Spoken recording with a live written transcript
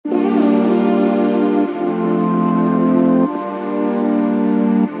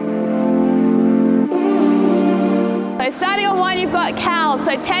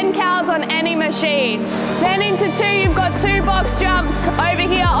so 10 cows on any machine. Then into 2, you've got 2 box jumps over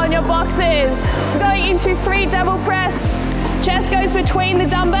here on your boxes. Going into 3 double press. Chest goes between the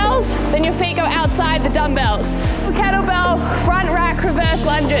dumbbells, then your feet go outside the dumbbells. Kettlebell, front rack, reverse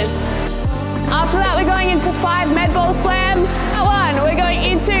lunges. After that, we're going into 5 med ball slams. That one, we're going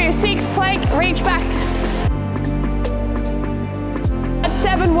into 6 plank reach backs.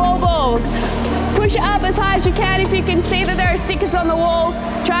 7 wall balls. Push it up as high as you can. If you can see that there are stickers on the wall,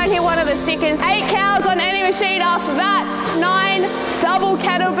 try and hit one of the stickers. 8 cows on any machine after that. 9 double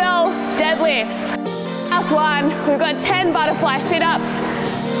kettlebell deadlifts. Last one, we've got 10 butterfly sit-ups.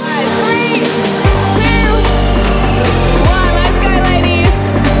 3,